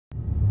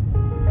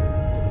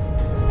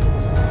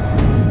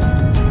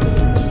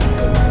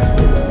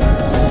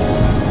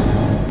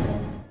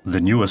The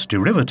newest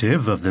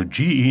derivative of the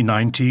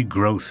GE90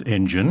 growth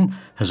engine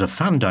has a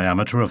fan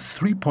diameter of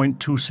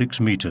 3.26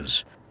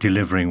 meters,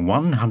 delivering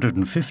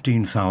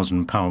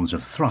 115,000 pounds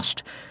of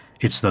thrust.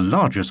 It's the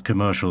largest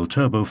commercial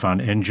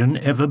turbofan engine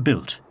ever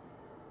built.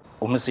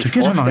 To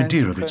get an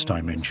idea of its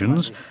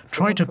dimensions,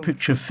 try to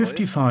picture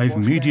 55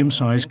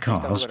 medium-sized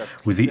cars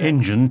with the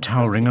engine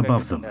towering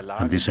above them.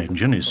 And this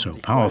engine is so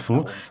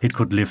powerful, it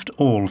could lift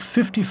all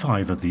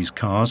 55 of these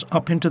cars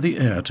up into the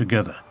air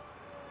together.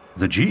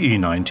 The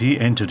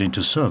GE90 entered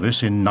into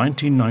service in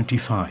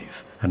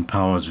 1995 and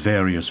powers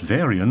various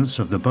variants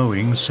of the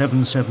Boeing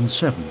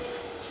 777,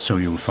 so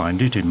you'll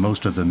find it in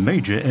most of the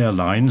major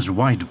airlines'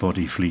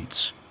 wide-body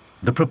fleets.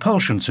 The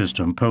propulsion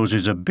system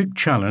poses a big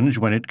challenge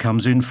when it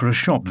comes in for a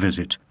shop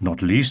visit,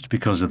 not least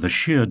because of the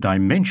sheer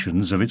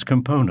dimensions of its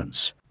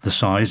components. The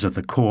size of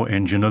the core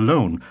engine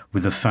alone,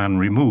 with the fan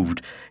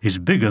removed, is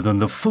bigger than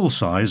the full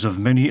size of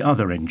many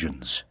other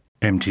engines.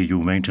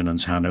 MTU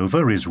Maintenance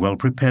Hannover is well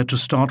prepared to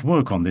start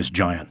work on this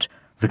giant.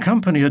 The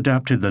company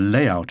adapted the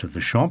layout of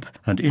the shop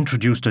and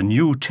introduced a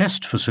new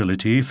test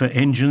facility for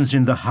engines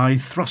in the high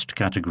thrust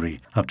category,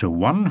 up to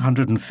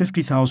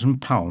 150,000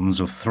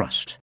 pounds of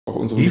thrust.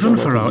 Even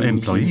for our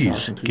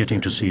employees, getting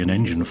to see an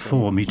engine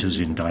 4 meters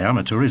in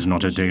diameter is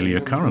not a daily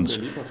occurrence.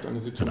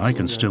 And I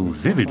can still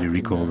vividly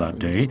recall that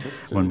day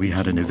when we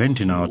had an event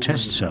in our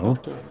test cell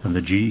and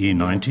the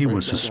GE90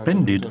 was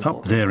suspended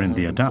up there in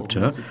the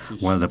adapter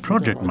while the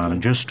project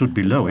manager stood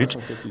below it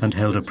and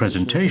held a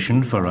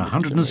presentation for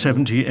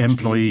 170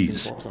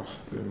 employees.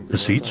 The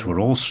seats were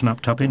all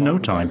snapped up in no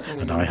time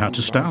and I had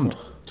to stand.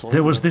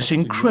 There was this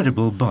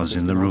incredible buzz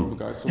in the room.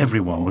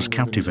 Everyone was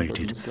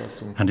captivated.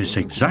 And it's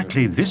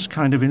exactly this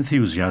kind of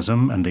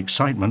enthusiasm and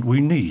excitement we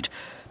need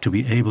to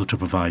be able to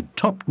provide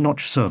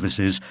top-notch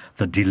services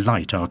that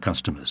delight our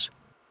customers.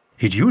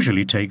 It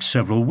usually takes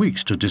several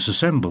weeks to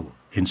disassemble,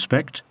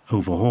 inspect,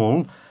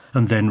 overhaul,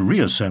 and then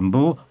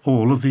reassemble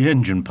all of the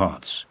engine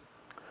parts.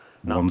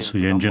 Once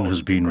the engine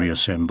has been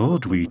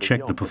reassembled, we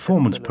check the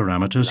performance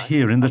parameters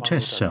here in the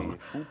test cell,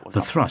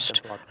 the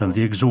thrust and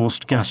the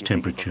exhaust gas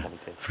temperature,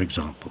 for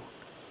example,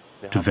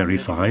 to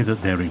verify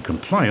that they're in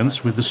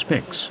compliance with the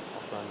specs.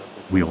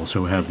 We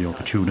also have the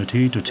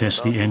opportunity to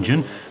test the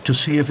engine to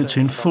see if it's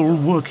in full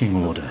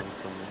working order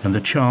and the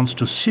chance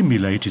to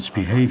simulate its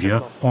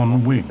behavior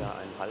on wing.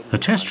 A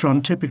test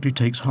run typically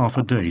takes half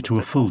a day to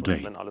a full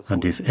day,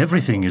 and if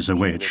everything is the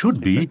way it should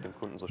be,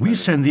 we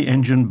send the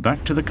engine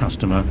back to the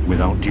customer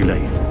without delay.